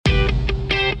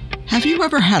Have you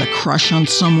ever had a crush on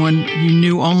someone you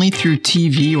knew only through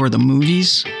TV or the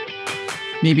movies?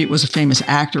 Maybe it was a famous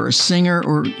actor or singer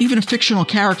or even a fictional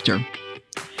character.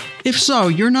 If so,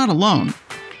 you're not alone.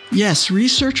 Yes,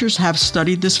 researchers have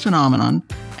studied this phenomenon,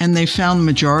 and they found the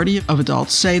majority of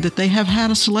adults say that they have had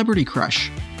a celebrity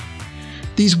crush.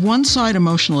 These one-side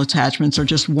emotional attachments are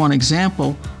just one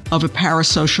example of a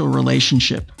parasocial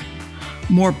relationship.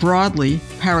 More broadly,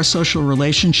 parasocial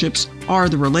relationships are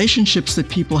the relationships that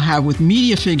people have with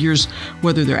media figures,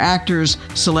 whether they're actors,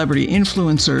 celebrity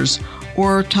influencers,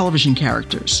 or television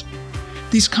characters.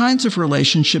 These kinds of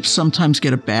relationships sometimes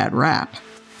get a bad rap.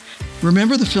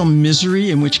 Remember the film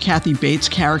Misery, in which Kathy Bates'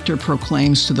 character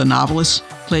proclaims to the novelist,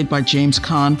 played by James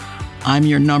Caan, "I'm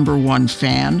your number one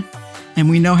fan"? And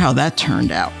we know how that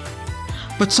turned out.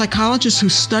 But psychologists who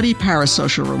study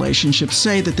parasocial relationships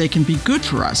say that they can be good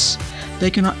for us. They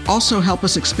can also help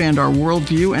us expand our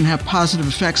worldview and have positive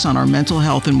effects on our mental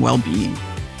health and well-being.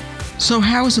 So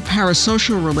how is a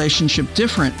parasocial relationship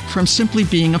different from simply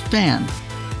being a fan?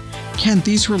 Can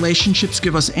these relationships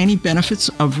give us any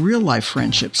benefits of real-life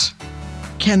friendships?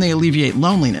 Can they alleviate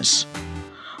loneliness?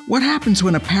 What happens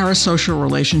when a parasocial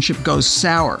relationship goes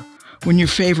sour, when your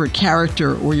favorite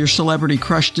character or your celebrity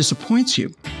crush disappoints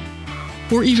you?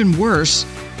 Or even worse,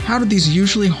 how do these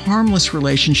usually harmless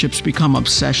relationships become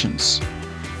obsessions?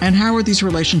 And how are these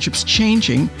relationships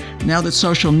changing now that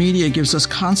social media gives us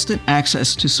constant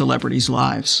access to celebrities'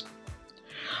 lives?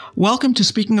 Welcome to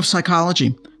Speaking of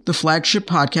Psychology, the flagship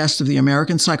podcast of the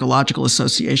American Psychological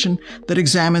Association that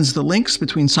examines the links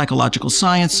between psychological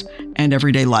science and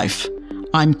everyday life.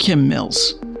 I'm Kim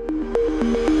Mills.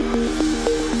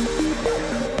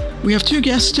 We have two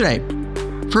guests today.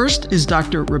 First is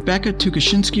Dr. Rebecca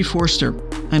Tukachinsky Forster,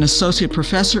 an associate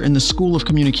professor in the School of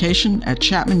Communication at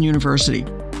Chapman University.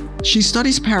 She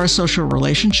studies parasocial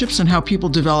relationships and how people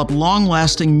develop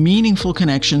long-lasting, meaningful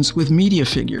connections with media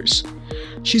figures.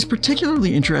 She's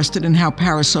particularly interested in how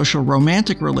parasocial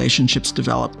romantic relationships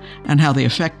develop and how they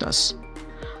affect us.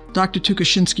 Dr.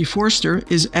 Tukachinsky Forster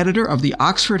is editor of the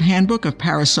Oxford Handbook of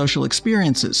Parasocial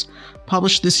Experiences,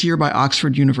 published this year by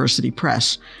Oxford University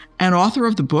Press, and author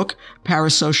of the book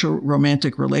Parasocial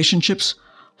Romantic Relationships,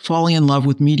 Falling in Love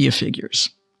with Media Figures.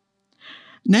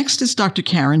 Next is Dr.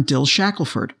 Karen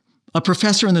Dill-Shackleford, a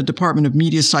professor in the Department of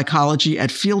Media Psychology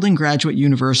at Fielding Graduate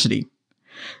University.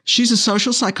 She's a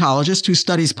social psychologist who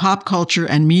studies pop culture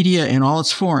and media in all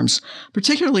its forms,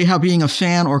 particularly how being a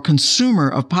fan or consumer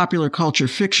of popular culture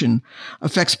fiction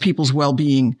affects people's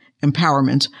well-being,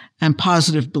 empowerment, and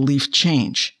positive belief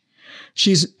change.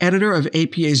 She's editor of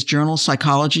APA's journal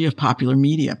Psychology of Popular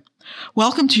Media.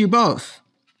 Welcome to you both.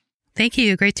 Thank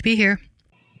you. Great to be here.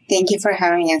 Thank you for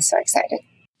having me. I'm so excited.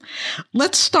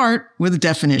 Let's start with a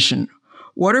definition.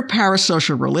 What are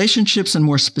parasocial relationships, and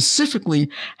more specifically,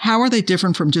 how are they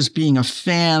different from just being a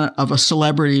fan of a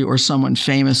celebrity or someone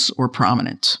famous or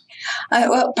prominent?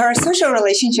 Well, parasocial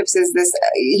relationships is this,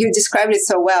 you described it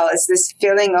so well, it's this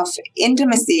feeling of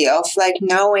intimacy, of like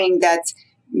knowing that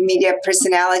media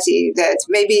personality, that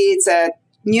maybe it's a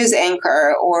news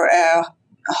anchor or a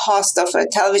host of a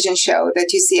television show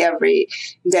that you see every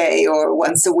day or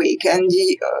once a week, and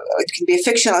it can be a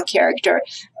fictional character,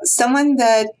 someone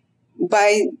that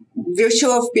by virtue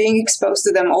of being exposed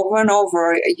to them over and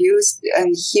over, used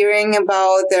and hearing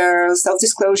about their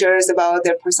self-disclosures, about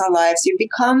their personal lives, you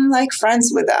become like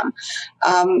friends with them,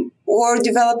 or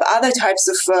develop other types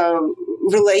of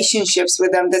relationships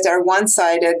with them that are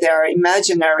one-sided, they are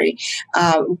imaginary,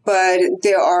 but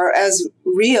they are as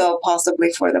real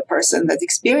possibly for the person that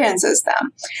experiences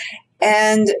them.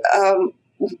 And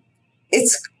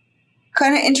it's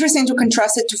kind of interesting to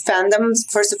contrast it to fandom.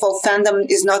 First of all, fandom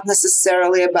is not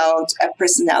necessarily about a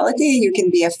personality. You can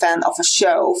be a fan of a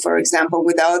show, for example,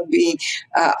 without being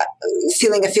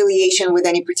feeling affiliation with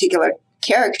any particular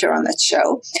character on that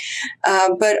show.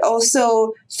 But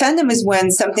also, fandom is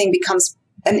when something becomes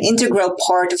an integral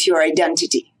part of your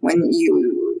identity, when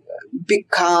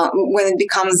it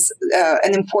becomes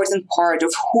an important part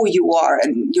of who you are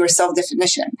and your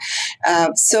self-definition.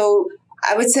 So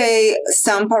I would say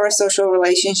some parasocial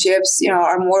relationships,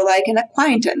 are more like an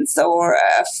acquaintance or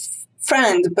a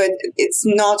friend, but it's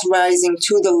not rising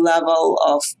to the level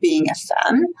of being a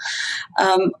fan.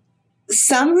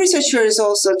 Some researchers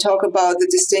also talk about the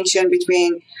distinction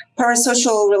between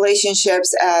parasocial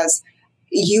relationships as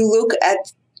you look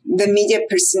at the media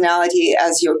personality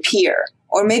as your peer,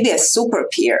 or maybe a super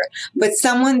peer, but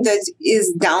someone that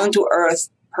is down-to-earth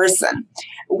person.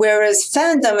 Whereas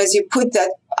fandom is you put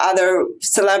that other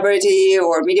celebrity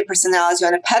or media personality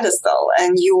on a pedestal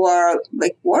and you are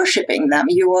like worshiping them,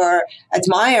 you are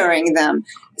admiring them.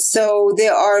 So they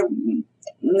are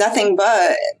nothing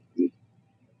but.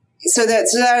 So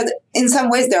in some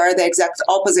ways, they are the exact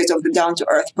opposite of the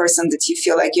down-to-earth person that you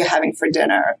feel like you're having for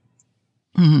dinner.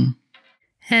 Mm-hmm.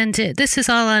 And this is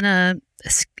all on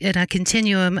in a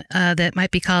continuum that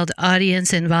might be called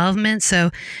audience involvement.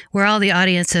 So we're all the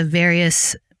audience of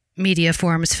various media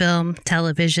forms, film,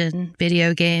 television,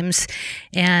 video games,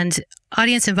 and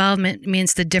audience involvement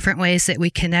means the different ways that we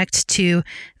connect to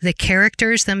the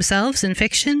characters themselves in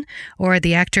fiction, or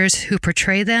the actors who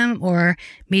portray them, or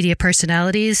media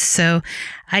personalities. So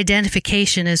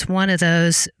identification is one of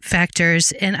those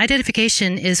factors. And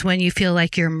identification is when you feel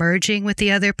like you're merging with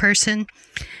the other person.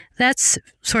 That's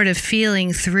sort of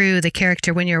feeling through the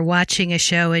character when you're watching a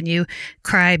show and you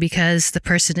cry because the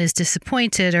person is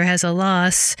disappointed or has a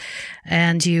loss,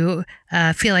 and you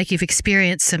feel like you've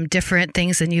experienced some different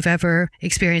things than you've ever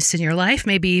experienced in your life,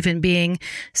 maybe even being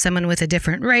someone with a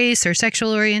different race or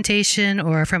sexual orientation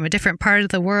or from a different part of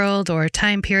the world or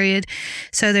time period.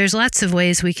 So there's lots of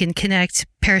ways we can connect,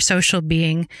 parasocial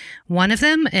being one of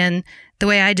them. And the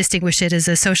way I distinguish it as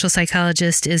a social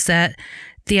psychologist is that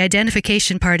the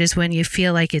identification part is when you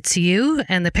feel like it's you,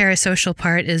 and the parasocial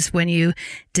part is when you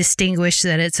distinguish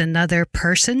that it's another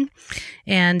person.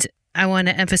 And I want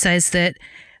to emphasize that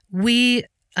we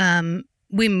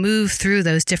move through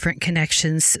those different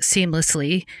connections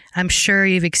seamlessly. I'm sure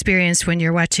you've experienced when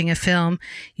you're watching a film,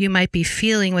 you might be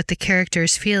feeling what the character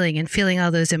is feeling and feeling all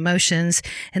those emotions.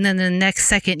 And then the next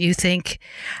second you think,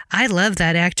 I love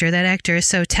that actor. That actor is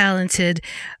so talented.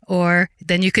 Or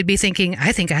then you could be thinking,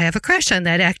 I think I have a crush on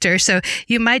that actor. So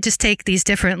you might just take these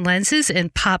different lenses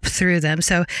and pop through them.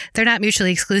 So they're not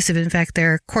mutually exclusive. In fact,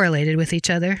 they're correlated with each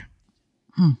other.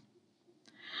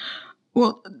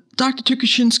 Well, Dr.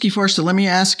 Tukachinsky Forster, let me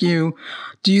ask you,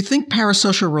 do you think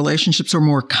parasocial relationships are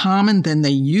more common than they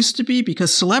used to be?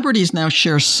 Because celebrities now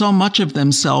share so much of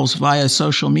themselves via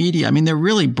social media. I mean, they're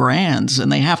really brands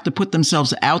and they have to put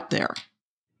themselves out there.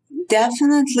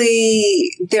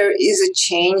 Definitely, there is a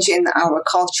change in our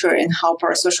culture in how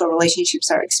parasocial relationships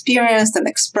are experienced and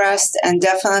expressed, and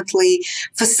definitely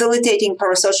facilitating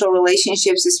parasocial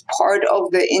relationships is part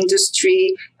of the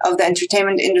industry, of the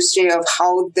entertainment industry, of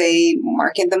how they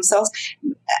market themselves.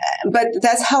 But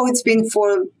that's how it's been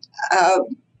for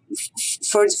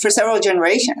several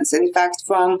generations. In fact,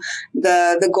 from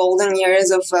the golden years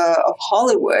of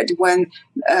Hollywood, when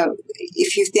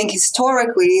if you think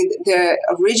historically,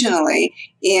 originally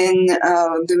in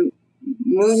the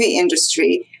movie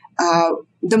industry,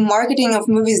 the marketing of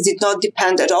movies did not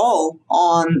depend at all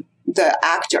on the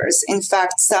actors. In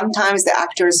fact, sometimes the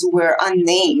actors were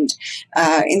unnamed.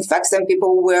 In fact, some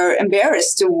people were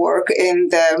embarrassed to work in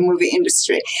the movie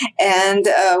industry and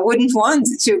wouldn't want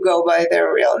to go by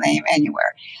their real name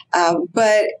anywhere.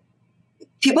 But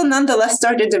people nonetheless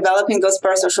started developing those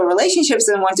parasocial relationships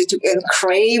and wanted to and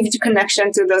craved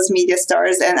connection to those media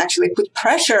stars, and actually put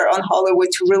pressure on Hollywood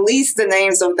to release the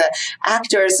names of the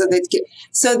actors.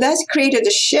 So that created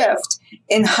a shift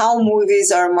in how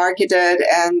movies are marketed,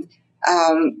 and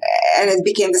it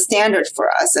became the standard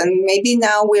for us. And maybe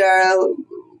now we are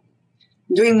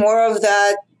doing more of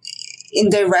that in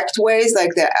direct ways,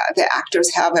 like the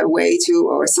actors have a way to,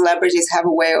 or celebrities have a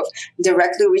way of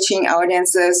directly reaching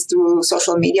audiences through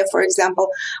social media, for example.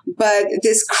 But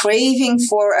this craving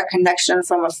for a connection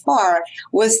from afar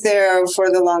was there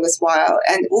for the longest while.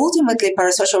 And ultimately,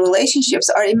 parasocial relationships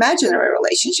are imaginary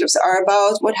relationships, are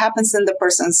about what happens in the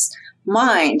person's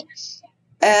mind.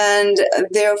 And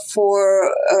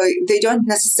therefore, they don't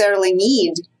necessarily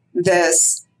need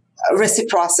this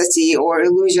reciprocity or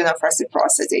illusion of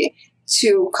reciprocity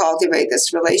to cultivate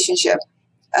this relationship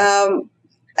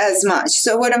as much.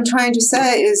 So what I'm trying to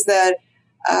say is that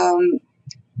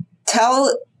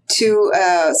tell to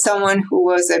someone who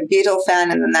was a Beatle fan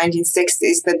in the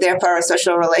 1960s that their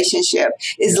parasocial relationship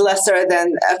is lesser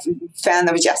than a fan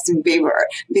of Justin Bieber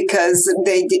because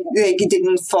they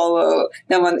didn't follow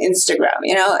them on Instagram.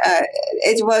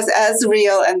 It was as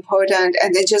real and potent,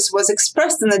 and it just was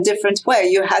expressed in a different way.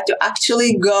 You had to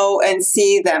actually go and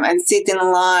see them and sit in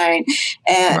line,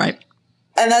 and right.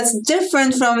 And that's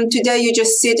different from today. You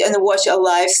just sit and watch a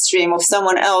live stream of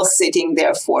someone else sitting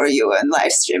there for you and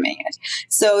live streaming it.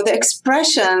 So the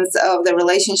expressions of the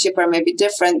relationship are maybe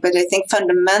different, but I think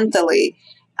fundamentally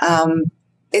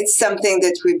it's something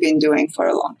that we've been doing for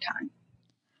a long time.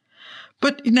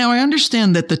 But now I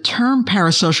understand that the term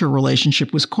parasocial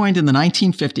relationship was coined in the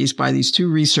 1950s by these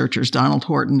two researchers, Donald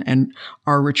Horton and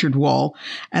R. Richard Wall.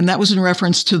 And that was in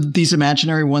reference to these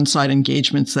imaginary one-side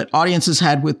engagements that audiences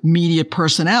had with media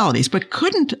personalities. But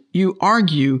couldn't you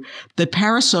argue that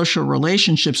parasocial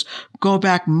relationships go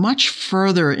back much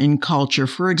further in culture?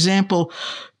 For example,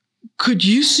 Could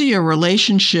you see a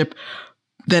relationship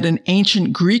that an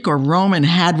ancient Greek or Roman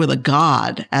had with a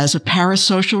god as a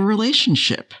parasocial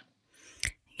relationship?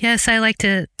 Yes, I like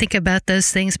to think about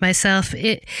those things myself.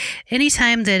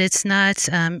 Anytime that it's not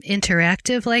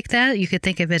interactive like that, you could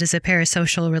think of it as a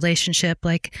parasocial relationship.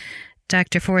 Like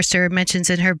Dr. Forster mentions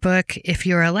in her book, if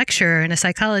you're a lecturer in a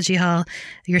psychology hall,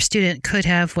 your student could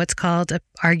have what's called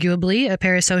arguably a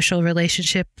parasocial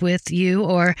relationship with you,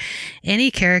 or any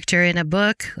character in a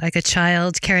book, like a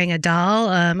child carrying a doll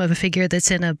of a figure that's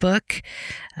in a book.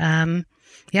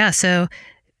 So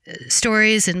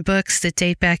stories and books that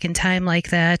date back in time like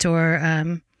that,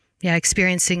 or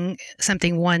experiencing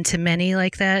something one-to-many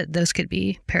like that, those could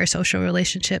be parasocial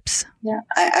relationships. Yeah,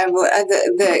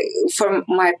 for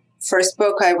my first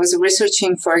book, I was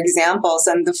researching for examples,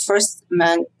 and the first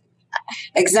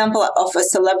example of a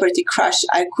celebrity crush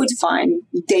I could find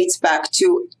dates back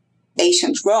to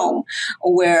ancient Rome,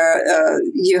 where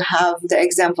you have the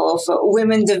example of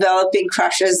women developing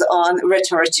crushes on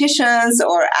rhetoricians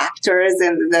or actors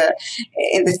in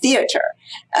the theater.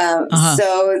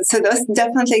 So those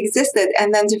definitely existed.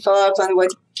 And then to follow up on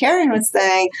what Karen was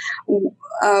saying,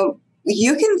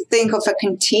 you can think of a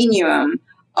continuum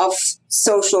of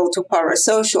social to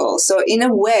parasocial. So in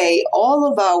a way, all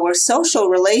of our social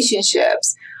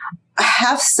relationships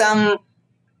have some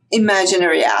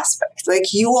imaginary aspect.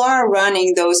 Like you are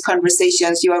running those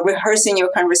conversations, you are rehearsing your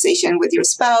conversation with your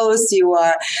spouse, you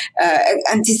are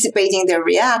anticipating their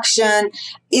reaction.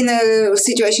 In a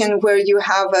situation where you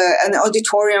have an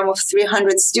auditorium of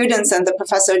 300 students and the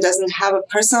professor doesn't have a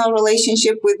personal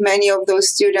relationship with many of those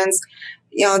students,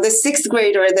 the sixth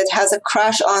grader that has a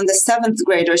crush on the seventh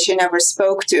grader she never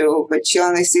spoke to, but she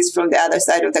only sees from the other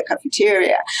side of the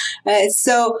cafeteria.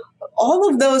 So all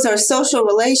of those are social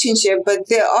relationships, but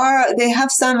they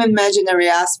have some imaginary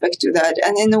aspect to that.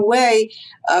 And in a way,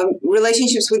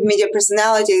 relationships with media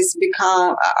personalities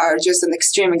are just an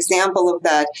extreme example of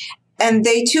that. And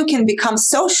they too can become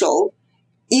social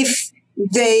if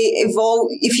they evolve,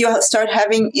 if you start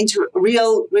having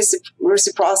real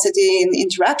reciprocity in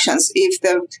interactions, if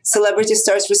the celebrity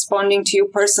starts responding to you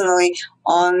personally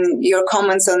on your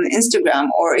comments on Instagram,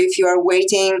 or if you are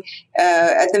waiting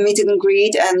at the meet and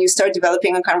greet and you start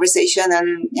developing a conversation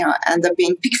and end up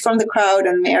being picked from the crowd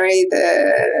and marry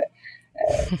the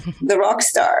rock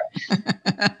star.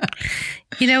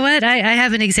 You know what? I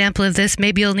have an example of this.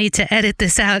 Maybe you'll need to edit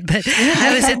this out, but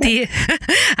I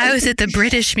was at the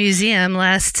British Museum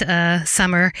last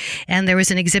summer, and there was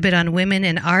an exhibit on women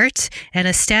in art and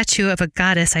a statue of a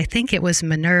goddess. I think it was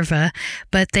Minerva,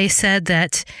 but they said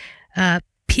that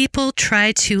people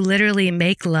tried to literally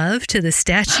make love to the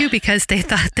statue because they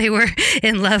thought they were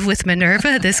in love with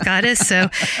Minerva, this goddess. So,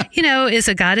 is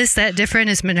a goddess that different?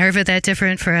 Is Minerva that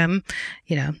different from,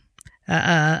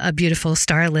 a beautiful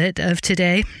starlet of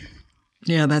today?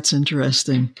 Yeah, that's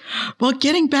interesting. Well,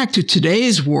 getting back to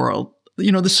today's world,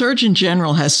 the Surgeon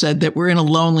General has said that we're in a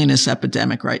loneliness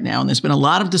epidemic right now. And there's been a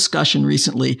lot of discussion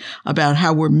recently about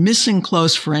how we're missing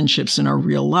close friendships in our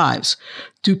real lives.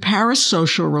 Do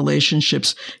parasocial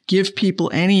relationships give people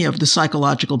any of the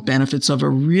psychological benefits of a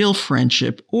real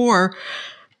friendship, or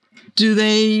do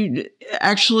they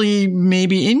actually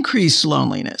maybe increase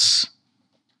loneliness?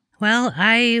 Well,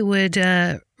 I would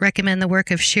recommend the work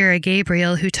of Shira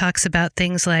Gabriel, who talks about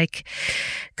things like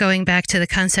going back to the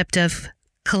concept of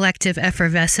collective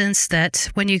effervescence,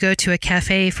 that when you go to a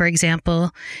cafe, for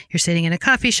example, you're sitting in a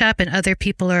coffee shop and other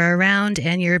people are around,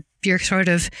 and you're sort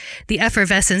of, the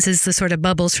effervescence is the sort of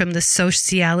bubbles from the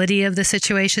sociality of the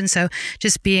situation. So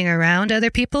just being around other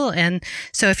people. And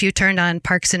so if you turned on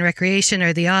Parks and Recreation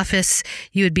or The Office,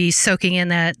 you would be soaking in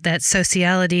that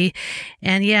sociality.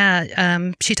 And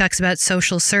she talks about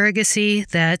social surrogacy,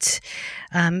 that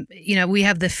we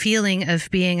have the feeling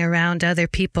of being around other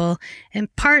people.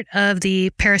 And part of the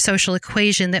parasocial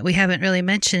equation that we haven't really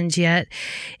mentioned yet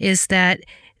is that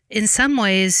in some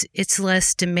ways it's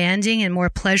less demanding and more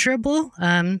pleasurable.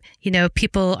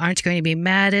 People aren't going to be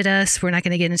mad at us. We're not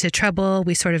going to get into trouble.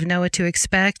 We sort of know what to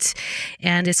expect.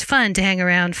 And it's fun to hang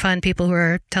around fun people who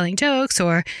are telling jokes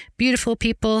or beautiful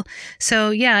people.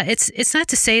 So it's not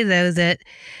to say though that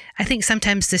I think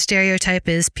sometimes the stereotype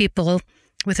is people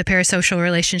with a parasocial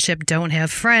relationship don't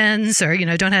have friends, or,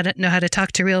 don't know how to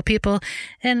talk to real people.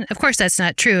 And of course, that's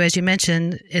not true. As you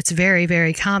mentioned, it's very,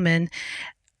 very common.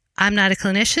 I'm not a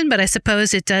clinician, but I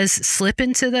suppose it does slip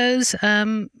into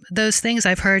those things.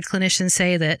 I've heard clinicians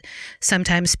say that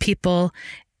sometimes people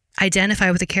identify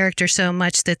with the character so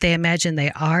much that they imagine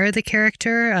they are the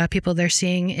character, people they're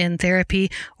seeing in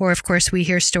therapy. Or, of course, we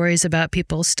hear stories about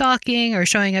people stalking or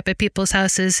showing up at people's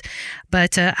houses.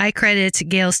 But I credit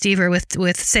Gail Stever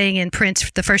with saying in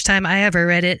print the first time I ever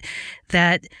read it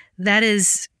that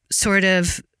is sort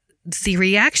of the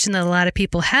reaction that a lot of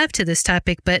people have to this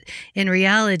topic. But in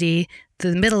reality,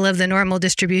 the middle of the normal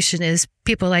distribution is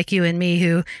people like you and me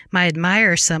who might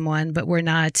admire someone, but we're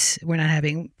not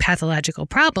having pathological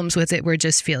problems with it. We're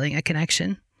just feeling a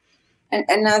connection. And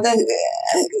another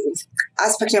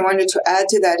aspect I wanted to add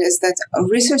to that is that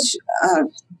research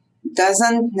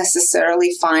doesn't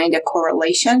necessarily find a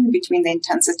correlation between the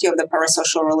intensity of the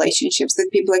parasocial relationships that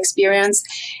people experience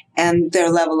and their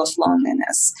level of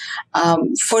loneliness.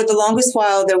 For the longest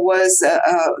while, there was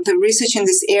the research in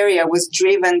this area was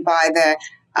driven by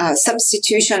the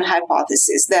substitution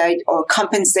hypothesis, or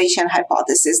compensation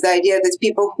hypothesis, the idea that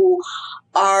people who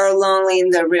are lonely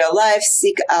in their real life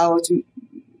seek out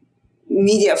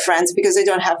media friends because they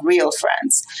don't have real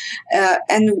friends,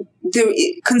 and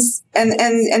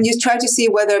you try to see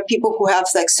whether people who have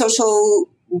like social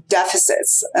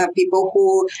deficits, people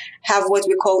who have what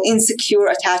we call insecure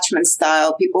attachment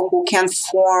style, people who can't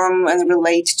form and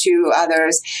relate to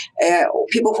others,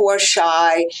 people who are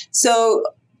shy. So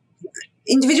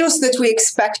individuals that we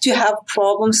expect to have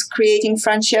problems creating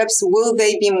friendships, will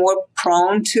they be more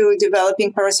prone to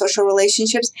developing parasocial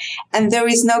relationships? And there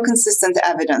is no consistent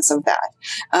evidence of that.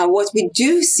 What we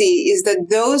do see is that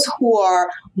those who are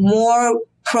more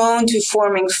prone to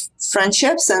forming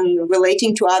friendships and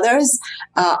relating to others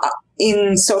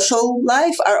in social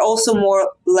life are also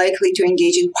more likely to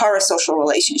engage in parasocial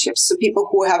relationships. So people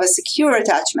who have a secure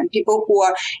attachment, people who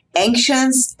are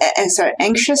anxious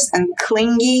and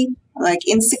clingy, like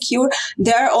insecure,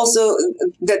 they're also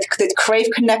that crave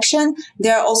connection.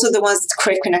 They're also the ones that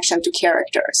crave connection to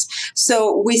characters.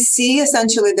 So we see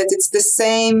essentially that it's the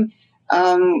same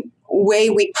way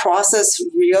we process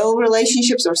real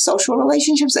relationships or social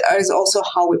relationships is also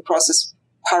how we process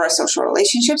parasocial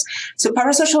relationships. So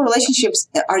parasocial relationships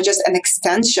are just an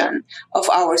extension of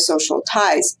our social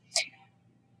ties.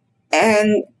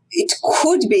 And it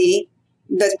could be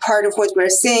that part of what we're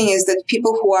seeing is that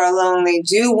people who are lonely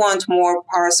do want more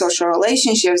parasocial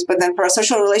relationships, but then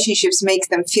parasocial relationships make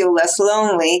them feel less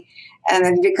lonely. And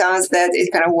it becomes that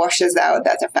it kind of washes out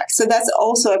that effect. So that's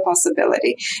also a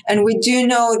possibility. And we do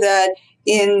know that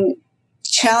in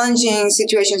challenging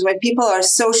situations when people are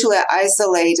socially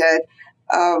isolated,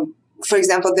 for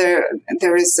example,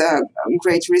 there is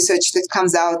great research that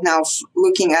comes out now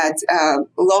looking at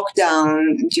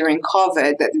lockdown during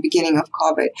COVID, at the beginning of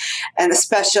COVID, and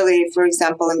especially, for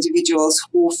example, individuals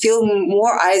who feel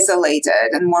more isolated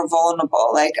and more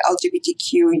vulnerable, like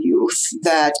LGBTQ youth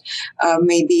that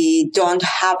maybe don't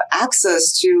have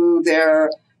access to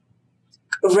their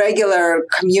regular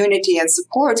community and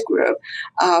support group.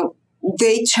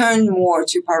 They turn more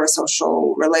to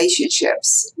parasocial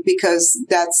relationships because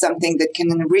that's something that can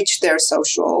enrich their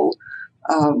social,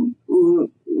 more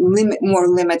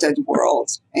limited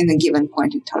world in a given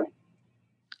point in time.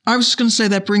 I was just going to say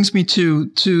that brings me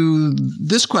to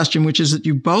this question, which is that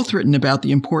you've both written about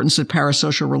the importance that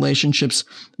parasocial relationships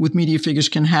with media figures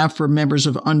can have for members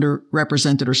of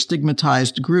underrepresented or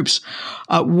stigmatized groups.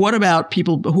 What about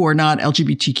people who are not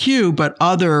LGBTQ, but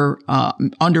other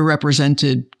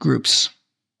underrepresented groups?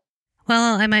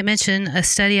 Well, I might mention a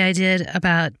study I did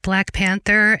about Black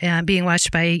Panther being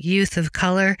watched by youth of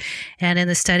color. And in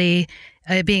the study,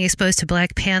 being exposed to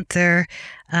Black Panther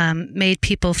made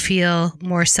people feel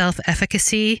more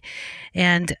self-efficacy.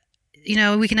 And, you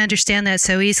know, we can understand that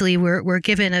so easily. We're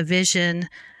given a vision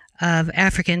of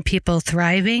African people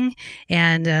thriving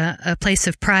and a place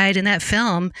of pride in that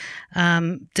film,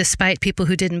 despite people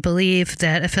who didn't believe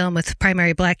that a film with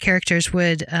primary Black characters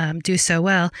would do so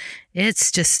well.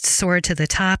 It's just soared to the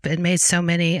top and made so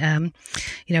many,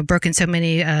 broken so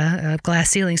many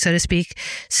glass ceilings, so to speak.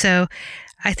 So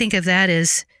I think of that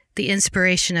as the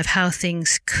inspiration of how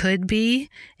things could be.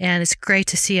 And it's great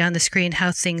to see on the screen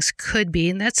how things could be.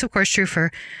 And that's, of course, true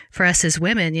for us as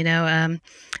women. You know,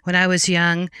 when I was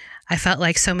young, I felt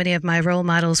like so many of my role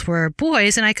models were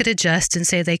boys, and I could adjust and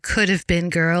say they could have been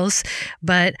girls,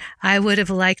 but I would have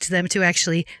liked them to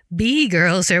actually be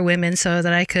girls or women so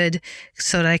that I could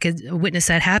witness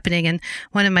that happening. And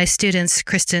one of my students,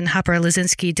 Kristen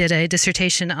Hopper-Lazinski, did a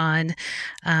dissertation on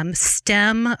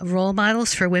STEM role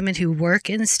models for women who work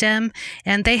in STEM,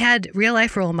 and they had real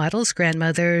life role models,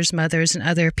 grandmothers, mothers, and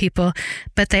other people,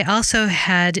 but they also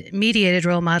had mediated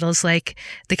role models like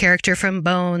the character from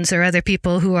Bones or other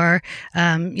people who are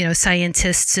more,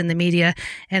 scientists in the media.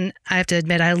 And I have to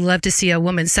admit, I love to see a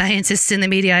woman scientist in the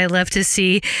media. I love to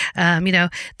see,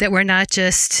 that we're not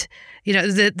just,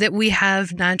 that we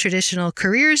have non-traditional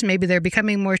careers. Maybe they're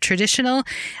becoming more traditional.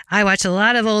 I watch a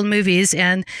lot of old movies,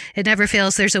 and it never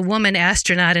fails. There's a woman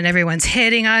astronaut and everyone's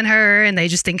hitting on her, and they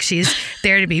just think she's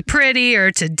there to be pretty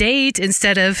or to date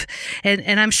instead of,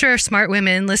 and I'm sure smart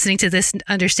women listening to this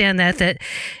understand that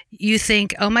you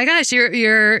think, oh my gosh,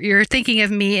 you're thinking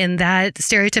of me in that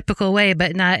stereotypical way,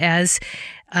 but not as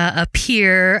a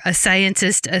peer, a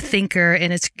scientist, a thinker,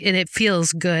 and it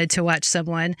feels good to watch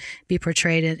someone be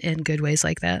portrayed in good ways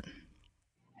like that.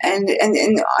 And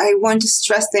I want to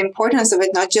stress the importance of it,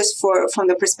 not just from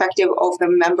the perspective of the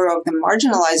member of the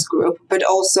marginalized group, but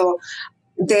also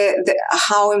the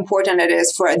how important it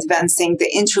is for advancing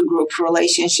the intergroup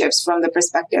relationships from the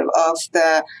perspective of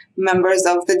the members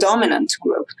of the dominant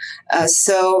group.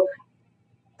 So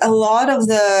a lot of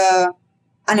the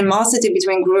animosity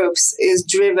between groups is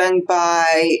driven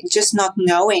by just not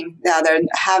knowing the other,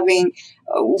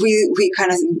 we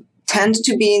kind of tend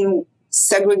to be in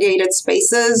segregated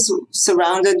spaces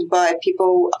surrounded by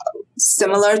people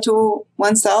similar to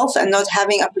oneself and not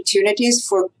having opportunities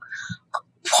for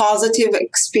positive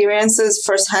experiences,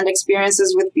 firsthand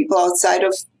experiences with people outside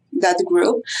of that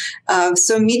group.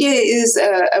 So media is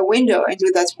a window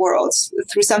into that world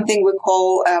through something we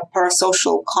call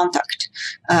parasocial contact.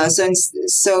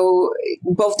 So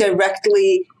both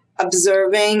directly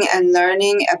observing and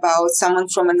learning about someone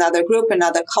from another group,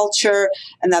 another culture,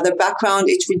 another background,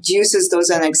 it reduces those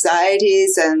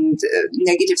anxieties and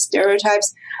negative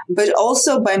stereotypes, but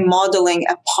also by modeling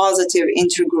a positive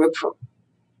intergroup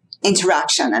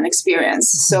interaction and experience.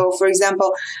 So, for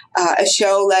example, a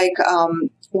show like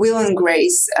Will and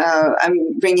Grace,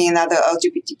 I'm bringing another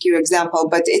LGBTQ example,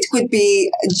 but it could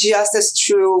be just as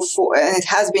true for, and it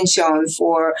has been shown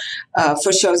for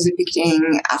shows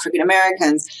depicting African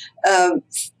Americans,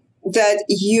 that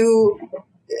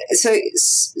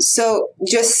so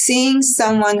just seeing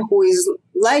someone who is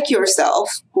like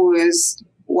yourself, who is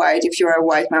white, if you're a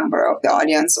white member of the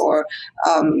audience, or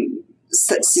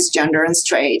cisgender and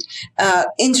straight,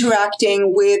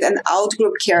 interacting with an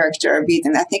outgroup character, be it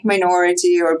an ethnic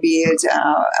minority or be it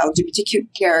LGBTQ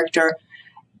character,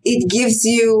 it gives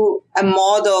you a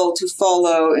model to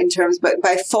follow in terms, but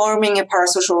by forming a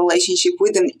parasocial relationship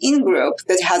with an in-group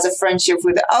that has a friendship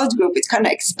with the out-group, it kind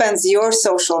of expands your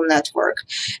social network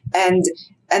and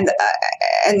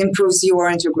improves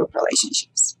your intergroup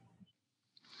relationships.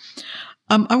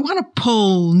 I want to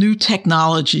pull new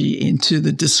technology into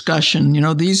the discussion.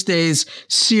 These days,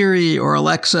 Siri or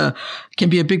Alexa can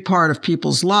be a big part of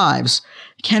people's lives.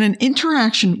 Can an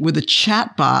interaction with a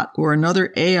chatbot or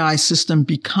another AI system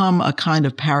become a kind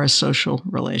of parasocial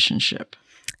relationship?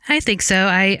 I think so.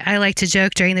 I like to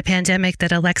joke during the pandemic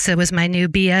that Alexa was my new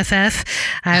BFF.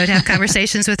 I would have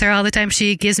conversations with her all the time.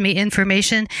 She gives me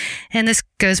information. And this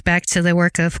goes back to the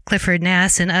work of Clifford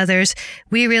Nass and others.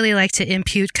 We really like to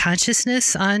impute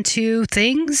consciousness onto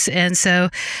things. And so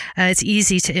it's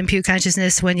easy to impute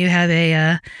consciousness when you have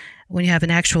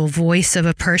an actual voice of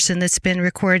a person that's been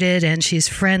recorded and she's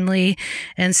friendly.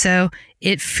 And so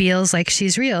it feels like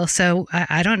she's real. So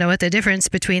I don't know what the difference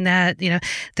between that.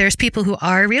 There's people who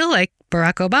are real, like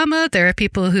Barack Obama. There are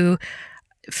people who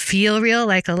feel real,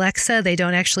 like Alexa. They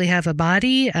don't actually have a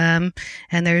body. And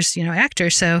there's,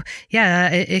 actors. So yeah,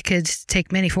 it could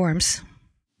take many forms.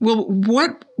 Well,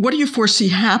 what do you foresee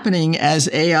happening as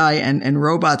AI and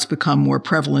robots become more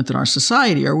prevalent in our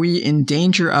society? Are we in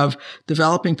danger of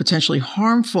developing potentially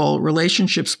harmful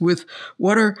relationships with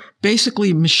what are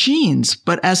basically machines,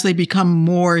 but as they become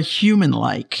more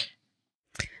human-like?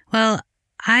 Well,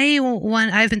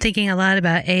 I've been thinking a lot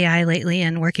about AI lately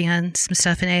and working on some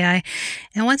stuff in AI.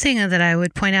 And one thing that I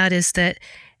would point out is that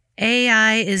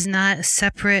AI is not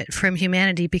separate from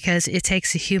humanity because it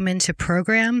takes a human to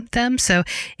program them. So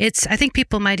I think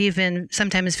people might even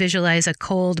sometimes visualize a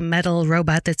cold metal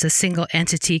robot that's a single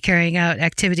entity carrying out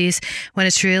activities when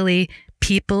it's really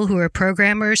people who are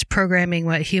programmers programming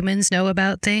what humans know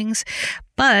about things.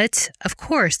 But of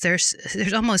course, there's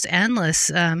almost endless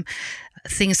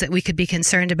things that we could be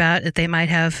concerned about, that they might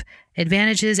have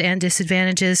advantages and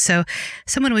disadvantages. So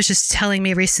someone was just telling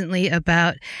me recently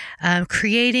about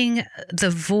creating the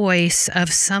voice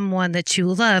of someone that you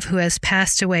love who has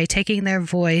passed away, taking their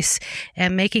voice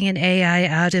and making an AI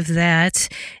out of that,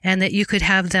 and that you could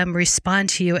have them respond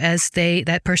to you as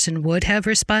that person would have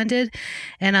responded.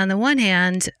 And on the one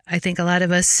hand, I think a lot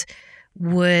of us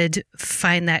would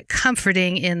find that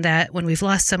comforting in that when we've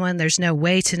lost someone, there's no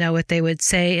way to know what they would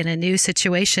say in a new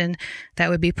situation. That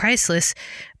would be priceless.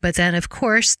 But then, of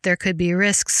course, there could be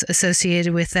risks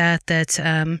associated with that,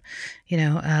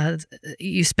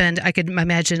 I could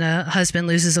imagine a husband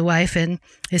loses a wife and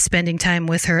is spending time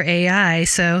with her AI.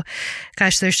 So,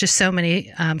 gosh, there's just so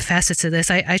many facets of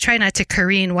this. I try not to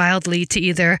careen wildly to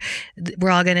either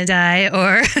we're all going to die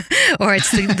or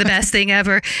it's the best thing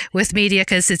ever with media,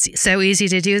 because it's so easy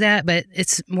to do that. But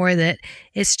it's more that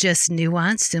it's just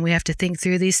nuanced and we have to think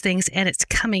through these things, and it's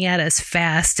coming at us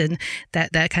fast, and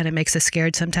that kind of makes us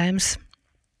scared sometimes.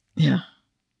 Yeah.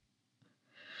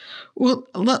 Well,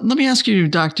 let me ask you,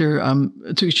 Dr.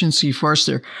 Tukachinsky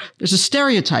Forster, there's a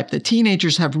stereotype that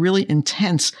teenagers have really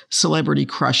intense celebrity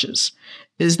crushes.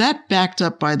 Is that backed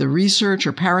up by the research,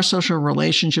 or parasocial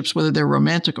relationships, whether they're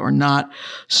romantic or not,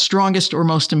 strongest or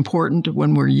most important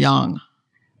when we're young?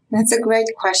 That's a great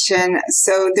question.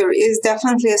 So there is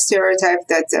definitely a stereotype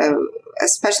that,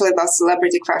 especially about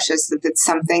celebrity crushes, that it's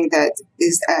something that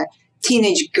is a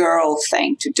teenage girl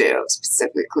thing to do,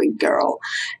 specifically girl.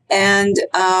 And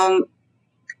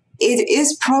it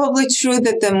is probably true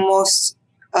that the most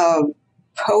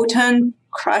potent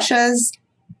crushes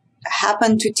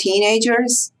happen to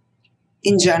teenagers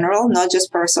in general, not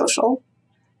just parasocial.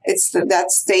 It's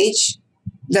that stage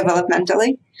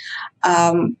developmentally.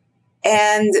 And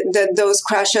that those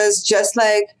crushes, just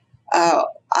like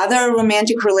other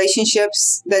romantic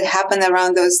relationships that happen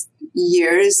around those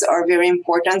years, are very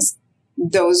important.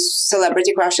 Those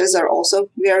celebrity crushes are also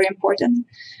very important.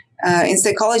 In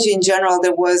psychology in general,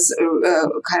 there was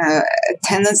kind of a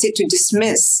tendency to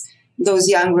dismiss those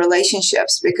young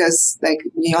relationships because, like,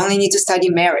 you only need to study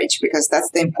marriage because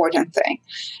that's the important thing.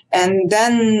 And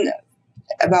then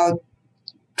about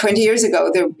 20 years ago,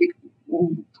 there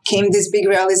came this big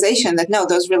realization that no,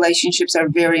 those relationships are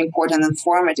very important and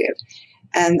formative.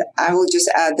 And I will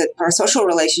just add that parasocial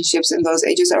relationships in those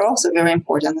ages are also very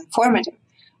important and formative.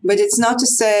 But it's not to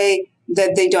say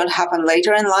that they don't happen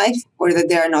later in life or that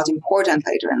they are not important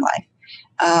later in life.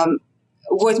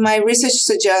 What my research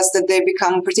suggests that they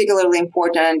become particularly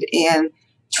important in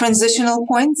transitional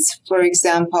points. For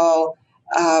example,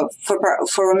 for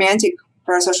romantic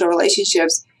parasocial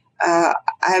relationships, I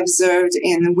observed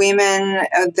in women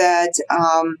that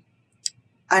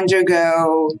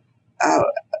undergo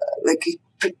like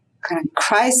a kind of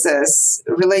crisis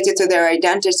related to their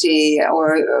identity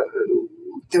or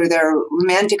to their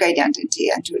romantic identity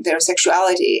and to their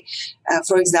sexuality,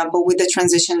 for example, with the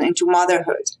transition into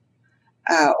motherhood,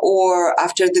 or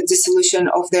after the dissolution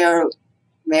of their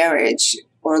marriage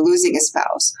or losing a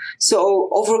spouse. So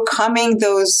overcoming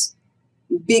those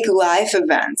big life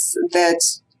events that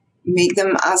make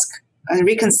them ask and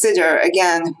reconsider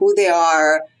again who they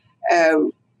are,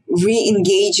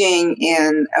 re-engaging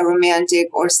in a romantic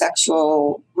or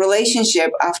sexual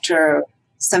relationship after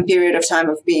some period of time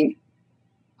of being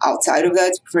outside of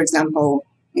that. For example,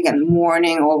 again,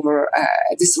 mourning over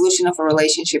a dissolution of a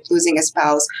relationship, losing a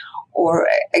spouse, or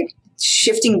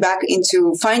shifting back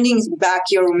into finding back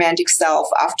your romantic self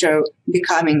after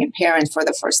becoming a parent for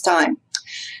the first time.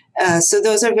 So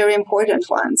those are very important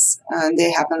ones.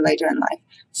 They happen later in life.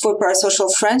 For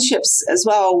parasocial friendships as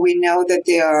well, we know that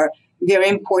they are very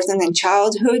important in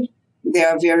childhood. They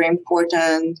are very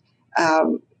important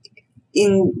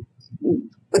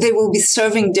they will be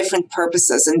serving different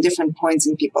purposes and different points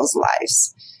in people's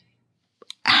lives.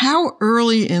 How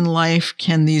early in life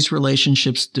can these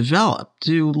relationships develop?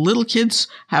 Do little kids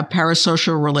have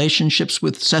parasocial relationships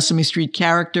with Sesame Street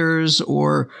characters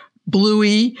or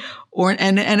Bluey?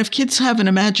 And if kids have an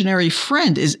imaginary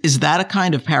friend, is that a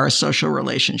kind of parasocial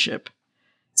relationship?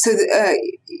 So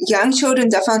young children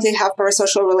definitely have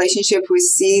parasocial relationship. We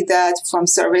see that from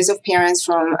surveys of parents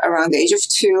from around the age of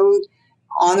 2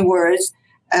 onwards.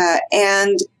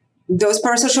 And those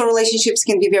parasocial relationships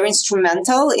can be very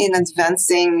instrumental in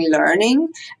advancing learning.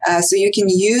 So you can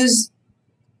use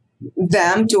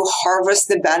them to harvest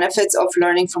the benefits of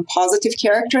learning from positive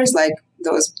characters like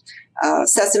those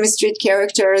Sesame Street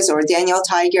characters or Daniel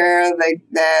Tiger, like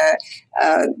the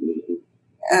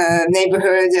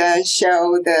neighborhood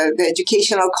show, the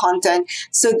educational content.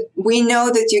 So we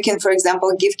know that you can, for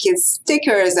example, give kids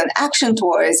stickers and action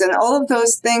toys and all of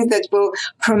those things that will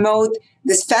promote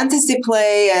this fantasy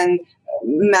play and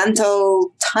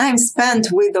mental time spent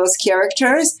with those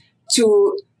characters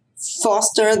to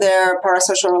foster their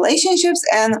parasocial relationships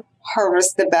and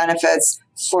harvest the benefits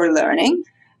for learning.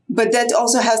 But that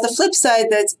also has the flip side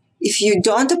that if you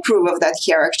don't approve of that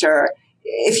character,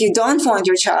 if you don't want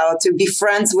your child to be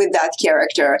friends with that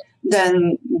character,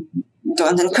 then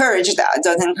don't encourage that.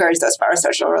 Don't encourage those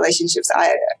parasocial relationships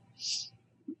either.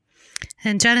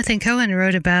 And Jonathan Cohen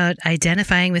wrote about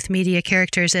identifying with media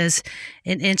characters as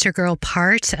an integral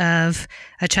part of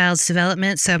a child's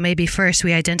development. So maybe first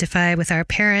we identify with our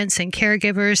parents and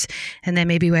caregivers, and then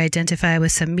maybe we identify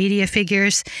with some media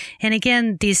figures. And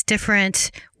again, these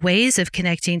different ways of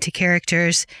connecting to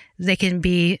characters, there can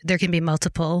be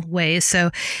multiple ways.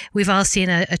 So we've all seen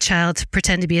a child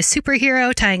pretend to be a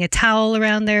superhero, tying a towel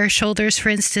around their shoulders, for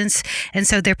instance. And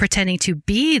so they're pretending to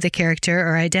be the character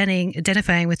or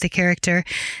identifying with the character,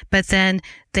 but then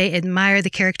they admire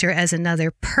the character as another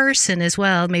person as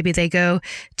well. Maybe they go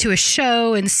to a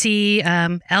show and see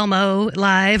Elmo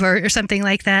live or something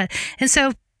like that. And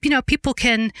so people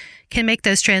can make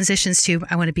those transitions to,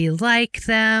 I want to be like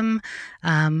them.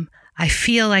 I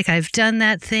feel like I've done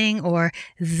that thing, or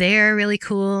they're really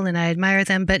cool and I admire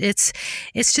them. But it's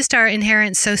just our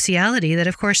inherent sociality that,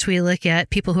 of course, we look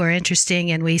at people who are interesting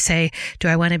and we say, do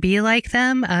I want to be like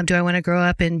them? Do I want to grow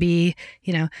up and be,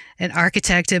 an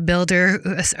architect, a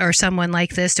builder, or someone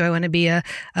like this? Do I want to be a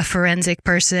forensic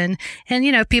person? And,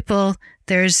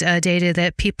 there's data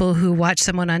that people who watch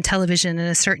someone on television in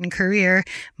a certain career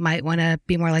might want to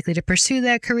be more likely to pursue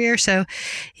that career. So,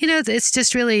 it's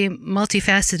just really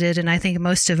multifaceted. And I think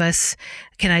most of us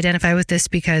can identify with this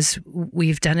because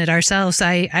we've done it ourselves.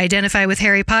 I identify with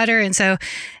Harry Potter. And so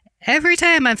every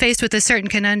time I'm faced with a certain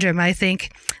conundrum, I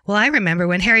think, well, I remember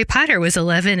when Harry Potter was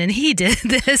 11 and he did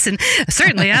this, and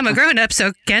certainly I'm a grown-up,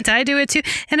 so can't I do it too?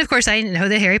 And of course, I know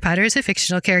that Harry Potter is a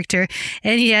fictional character,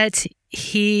 and yet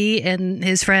he and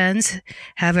his friends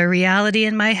have a reality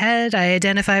in my head. I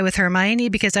identify with Hermione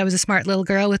because I was a smart little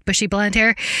girl with bushy blonde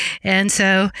hair. And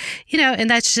so, and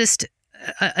that's just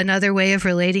another way of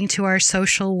relating to our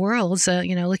social worlds,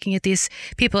 looking at these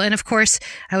people. And of course,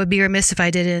 I would be remiss if I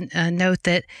didn't note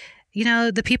that,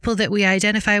 the people that we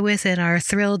identify with and are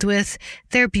thrilled with,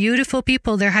 they're beautiful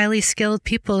people. They're highly skilled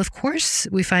people. Of course,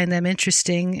 we find them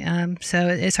interesting. So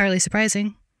it's hardly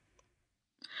surprising.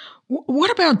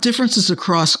 What about differences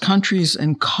across countries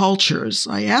and cultures?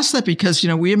 I ask that because,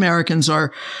 we Americans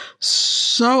are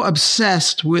so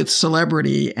obsessed with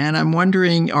celebrity, and I'm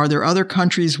wondering, are there other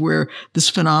countries where this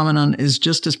phenomenon is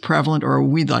just as prevalent, or are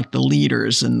we like the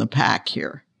leaders in the pack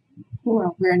here?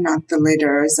 Well, we're not the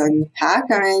leaders in the pack.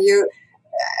 I mean, you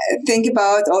think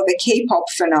about all the K-pop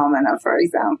phenomena, for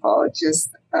example, just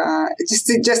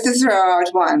to throw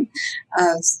out one.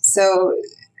 So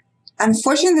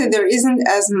unfortunately, there isn't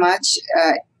as much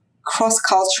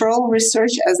cross-cultural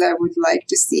research as I would like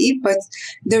to see, but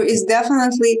there is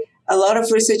definitely a lot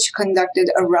of research conducted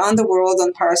around the world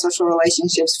on parasocial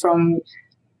relationships, from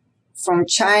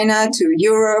China to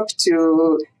Europe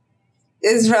to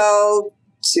Israel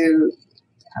to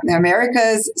the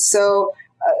Americas. So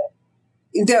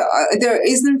there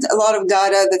isn't a lot of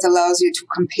data that allows you to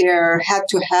compare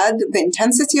head-to-head the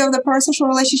intensity of the parasocial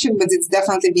relationship, but it's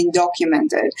definitely been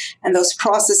documented. And those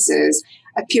processes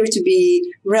appear to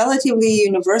be relatively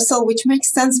universal, which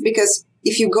makes sense because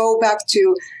if you go back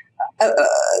to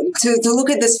look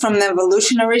at this from an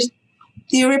evolutionary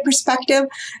theory perspective,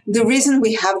 the reason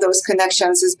we have those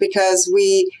connections is because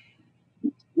we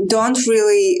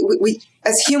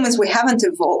as humans, we haven't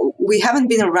evolved. We haven't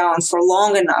been around for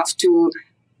long enough to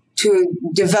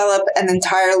develop an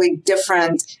entirely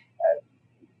different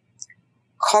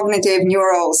cognitive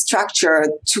neural structure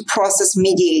to process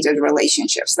mediated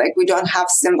relationships. Like, we don't have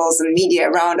symbols and media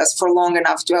around us for long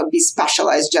enough to be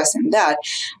specialized just in that.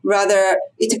 Rather,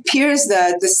 it appears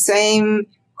that the same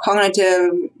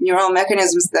cognitive neural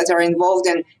mechanisms that are involved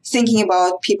in thinking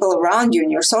about people around you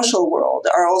in your social world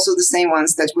are also the same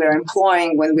ones that we're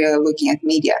employing when we are looking at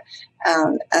media.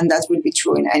 And that would be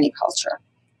true in any culture.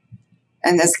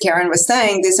 And as Karen was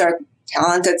saying, these are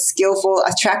talented, skillful,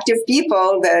 attractive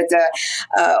people that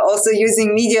also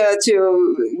using media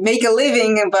to make a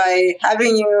living by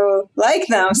having you like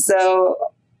them. So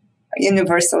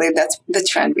universally, that's the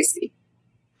trend we see.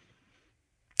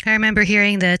 I remember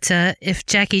hearing that if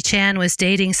Jackie Chan was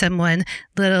dating someone,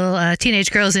 little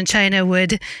teenage girls in China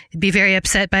would be very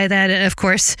upset by that. And of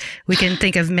course, we can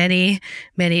think of many,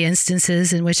 many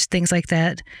instances in which things like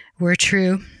that were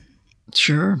true.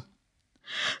 Sure.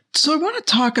 So I want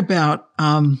to talk about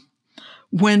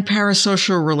when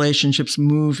parasocial relationships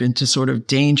move into sort of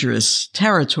dangerous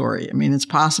territory. I mean, it's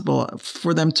possible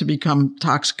for them to become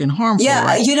toxic and harmful. Yeah,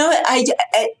 right?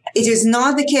 It is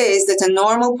not the case that a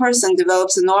normal person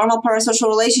develops a normal parasocial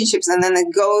relationships and then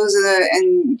it goes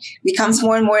and becomes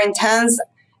more and more intense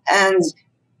and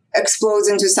explodes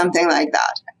into something like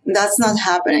that. That's not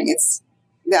happening. It's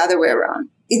the other way around.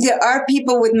 There are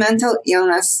people with mental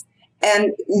illness,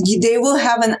 and they will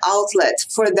have an outlet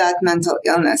for that mental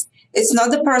illness. it's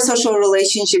not the parasocial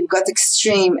relationship got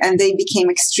extreme and they became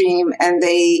extreme and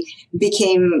they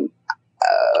became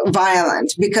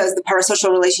violent because the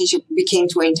parasocial relationship became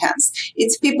too intense.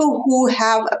 It's people who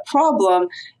have a problem,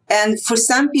 and for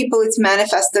some people it's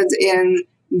manifested in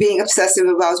being obsessive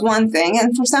about one thing,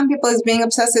 and for some people it's being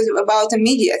obsessive about a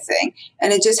media thing.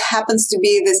 And it just happens to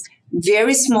be this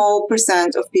very small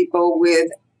percent of people with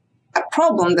a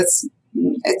problem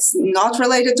it's not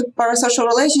related to parasocial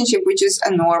relationship, which is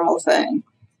a normal thing.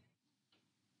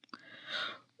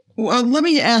 Well, let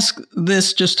me ask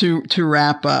this just to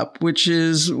wrap up, which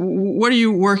is, what are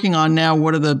you working on now?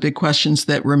 What are the big questions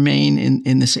that remain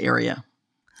in this area?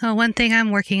 Well, one thing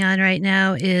I'm working on right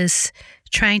now is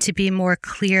trying to be more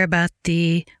clear about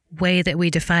the way that we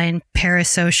define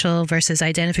parasocial versus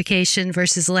identification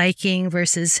versus liking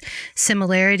versus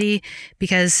similarity,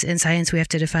 because in science we have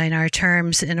to define our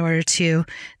terms in order to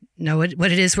know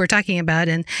what it is we're talking about.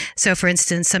 And so, for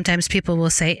instance, sometimes people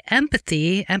will say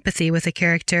empathy with a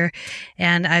character,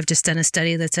 and I've just done a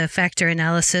study that's a factor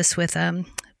analysis with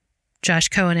Josh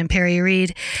Cohen and Perry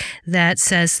Reed that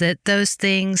says that those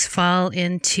things fall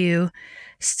into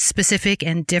specific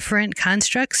and different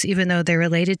constructs, even though they're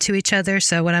related to each other.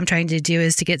 So what I'm trying to do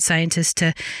is to get scientists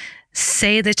to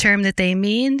say the term that they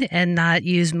mean and not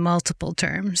use multiple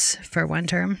terms for one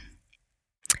term.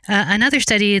 Another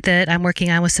study that I'm working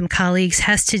on with some colleagues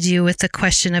has to do with the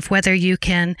question of whether you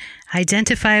can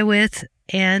identify with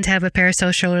and have a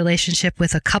parasocial relationship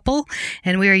with a couple.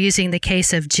 And we are using the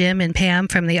case of Jim and Pam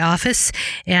from The Office.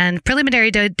 And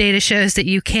preliminary data shows that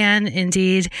you can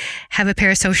indeed have a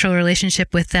parasocial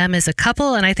relationship with them as a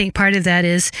couple. And I think part of that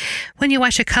is when you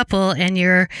watch a couple and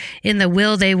you're in the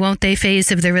will they, won't they phase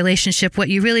of the relationship, what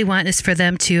you really want is for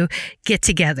them to get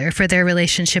together, for their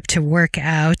relationship to work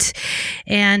out.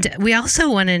 And we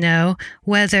also want to know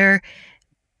whether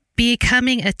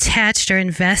becoming attached or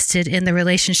invested in the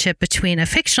relationship between a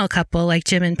fictional couple like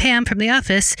Jim and Pam from The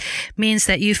Office means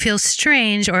that you feel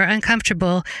strange or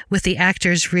uncomfortable with the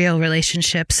actor's real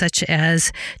relationship, such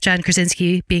as John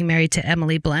Krasinski being married to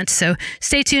Emily Blunt. So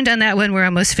stay tuned on that one. We're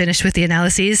almost finished with the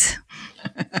analyses.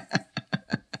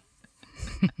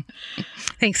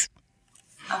 Thanks.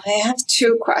 I have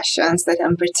two questions that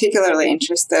I'm particularly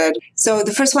interested. So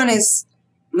the first one is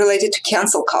related to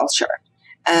cancel culture.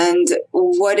 And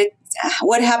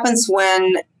what happens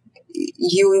when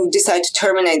you decide to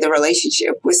terminate the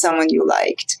relationship with someone you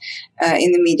liked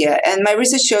in the media? And my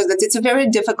research shows that it's a very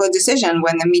difficult decision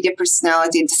when the media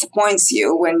personality disappoints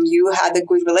you, when you had a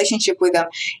good relationship with them.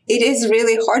 It is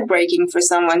really heartbreaking for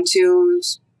someone to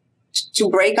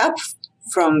break up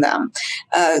from them.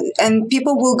 And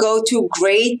people will go to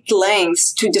great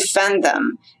lengths to defend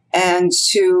them, and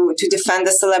to defend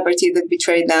the celebrity that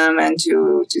betrayed them and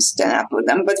to stand up with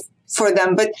them. But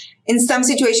in some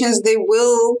situations, they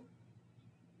will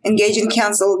engage in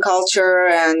cancel culture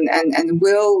and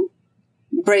will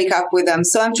break up with them.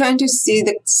 So I'm trying to see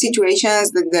the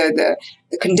situations, the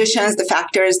conditions, the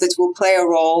factors that will play a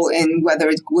role in whether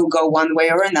it will go one way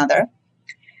or another.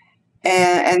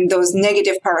 And those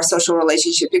negative parasocial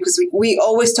relationships, because we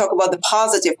always talk about the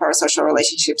positive parasocial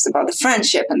relationships, about the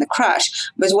friendship and the crush.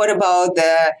 But what about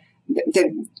the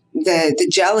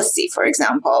jealousy, for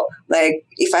example? Like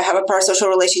if I have a parasocial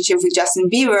relationship with Justin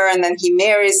Bieber and then he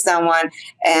marries someone,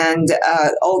 and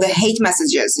all the hate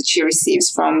messages that she receives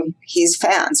from his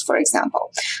fans, for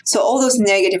example. So all those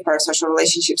negative parasocial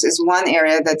relationships is one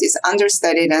area that is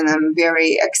understudied, and I'm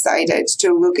very excited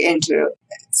to look into.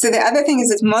 So the other thing is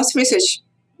that most research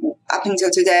up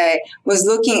until today was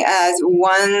looking at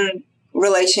one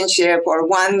relationship or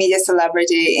one media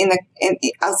celebrity in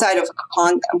outside of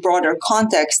a broader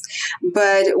context.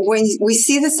 But when we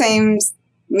see the same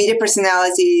media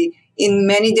personality in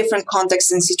many different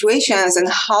contexts and situations, and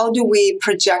how do we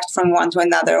project from one to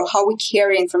another, or how we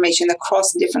carry information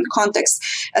across different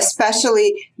contexts,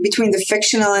 especially between the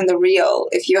fictional and the real.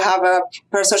 If you have a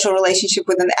parasocial relationship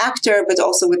with an actor, but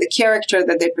also with the character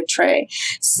that they portray.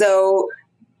 So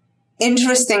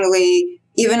interestingly,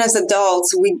 even as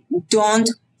adults, we don't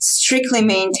strictly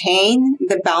maintain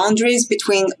the boundaries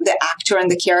between the actor and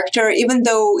the character, even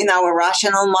though in our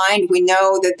rational mind, we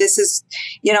know that this is,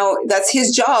 that's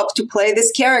his job to play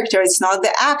this character. It's not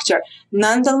the actor.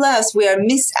 Nonetheless, we are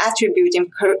misattributing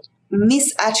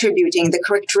the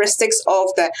characteristics of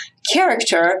the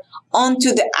character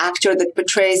onto the actor that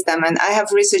portrays them. And I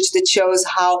have research that shows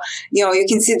how, you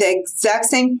can see the exact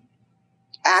same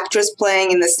actress playing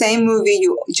in the same movie.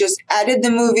 You just added the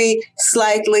movie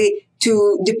slightly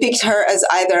to depict her as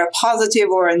either a positive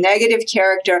or a negative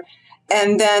character.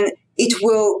 And then it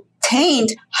will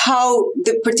taint how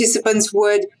the participants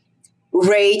would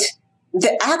rate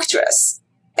the actress.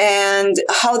 and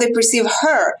how they perceive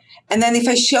her. And then if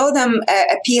I show them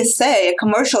a PSA, a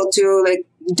commercial to like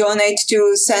donate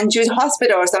to St. Jude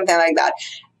Hospital or something like that,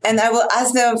 and I will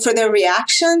ask them for their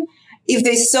reaction, if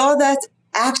they saw that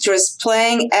actress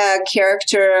playing a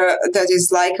character that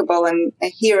is likable and a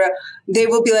hero, they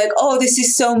will be like, oh, this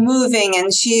is so moving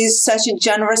and she's such a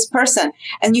generous person.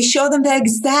 And you show them the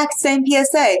exact same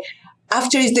PSA.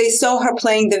 After they saw her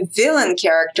playing the villain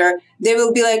character, they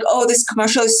will be like, oh, this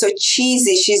commercial is so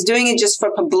cheesy. She's doing it just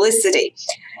for publicity.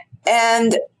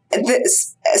 And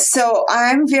so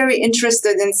I'm very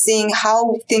interested in seeing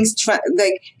how things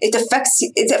it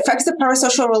affects the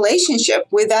parasocial relationship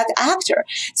with that actor.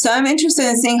 So I'm interested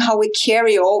in seeing how we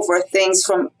carry over things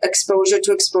from exposure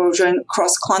to exposure and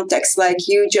cross context. Like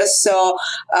you just saw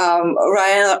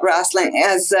Ryan Gosling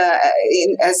as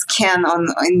Ken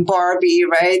in Barbie,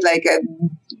 right? Like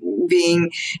being.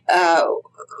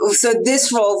 So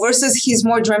this role versus his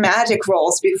more dramatic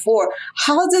roles before,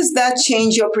 how does that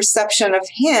change your perception of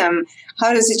him?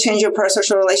 How does it change your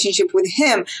parasocial relationship with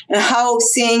him? And how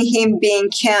seeing him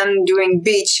being Ken doing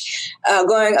Beach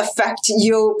going to affect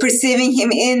you perceiving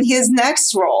him in his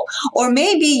next role? Or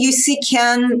maybe you see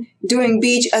Ken doing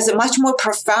Beach as a much more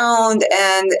profound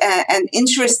and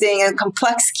interesting and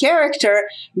complex character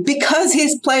because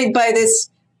he's played by this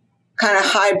kind of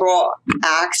highbrow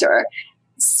actor.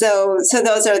 So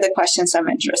those are the questions I'm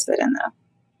interested in, though.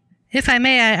 If I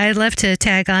may, I'd love to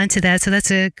tag on to that. So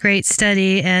that's a great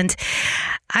study. And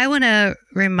I want to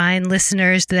remind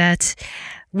listeners that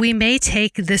we may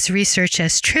take this research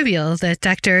as trivial, that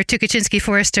Dr. Tukachinsky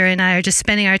Forster and I are just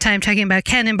spending our time talking about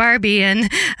Ken and Barbie,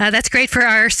 and that's great for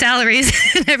our salaries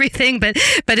and everything, but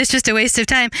it's just a waste of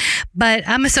time. But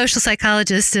I'm a social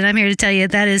psychologist, and I'm here to tell you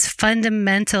that is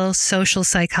fundamental social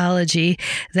psychology,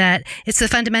 that it's the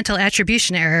fundamental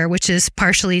attribution error, which is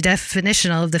partially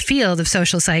definitional of the field of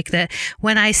social psych, that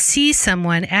when I see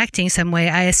someone acting some way,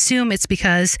 I assume it's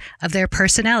because of their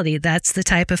personality. That's the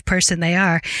type of person they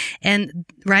are. And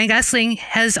Ryan Gosling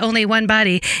has only one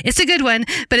body. It's a good one,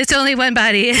 but it's only one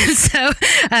body. And so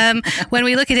when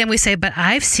we look at him, we say, but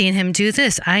I've seen him do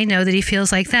this. I know that he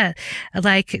feels like that.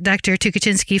 Like Dr.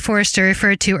 Tukachinsky Forster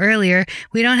referred to earlier,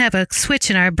 we don't have a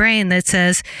switch in our brain that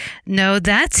says, no,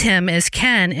 that's him as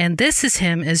Ken, and this is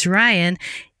him as Ryan.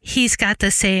 He's got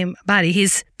the same body.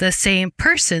 He's the same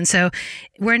person. So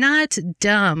we're not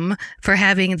dumb for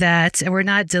having that, and we're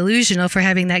not delusional for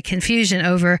having that confusion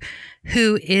over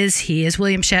who is he? Is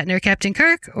William Shatner Captain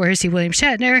Kirk, or is he William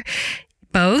Shatner?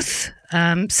 Both.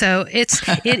 So it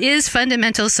is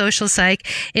fundamental social psych.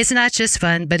 It's not just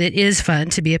fun, but it is fun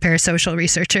to be a parasocial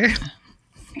researcher.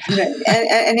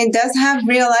 And it does have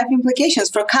real life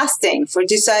implications for casting, for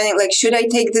deciding, like, should I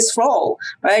take this role,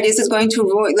 right? Is it going to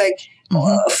ruin, like,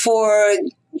 for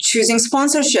choosing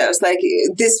sponsorships, like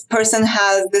this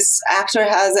actor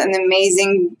has an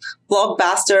amazing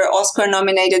blockbuster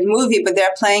Oscar-nominated movie, but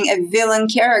they're playing a villain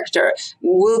character.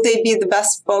 Will they be the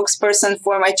best spokesperson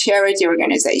for my charity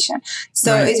organization?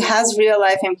 So right. It has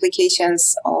real-life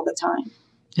implications all the time.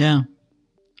 Yeah.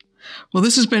 Well,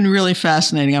 this has been really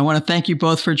fascinating. I want to thank you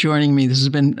both for joining me. This has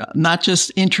been not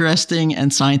just interesting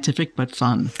and scientific, but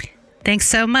fun. Thanks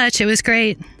so much. It was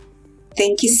great.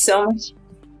 Thank you so much.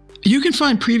 You can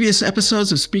find previous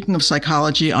episodes of Speaking of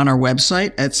Psychology on our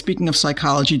website at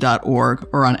speakingofpsychology.org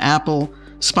or on Apple,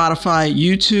 Spotify,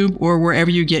 YouTube, or wherever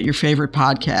you get your favorite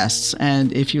podcasts.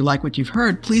 And if you like what you've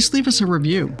heard, please leave us a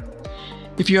review.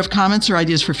 If you have comments or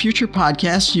ideas for future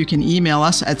podcasts, you can email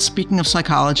us at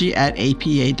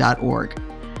speakingofpsychology@apa.org.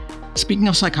 Speaking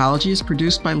of Psychology is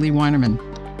produced by Lee Weinerman.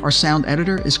 Our sound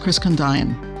editor is Chris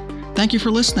Kondayan. Thank you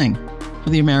for listening. For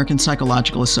the American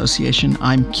Psychological Association,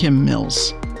 I'm Kim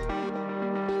Mills.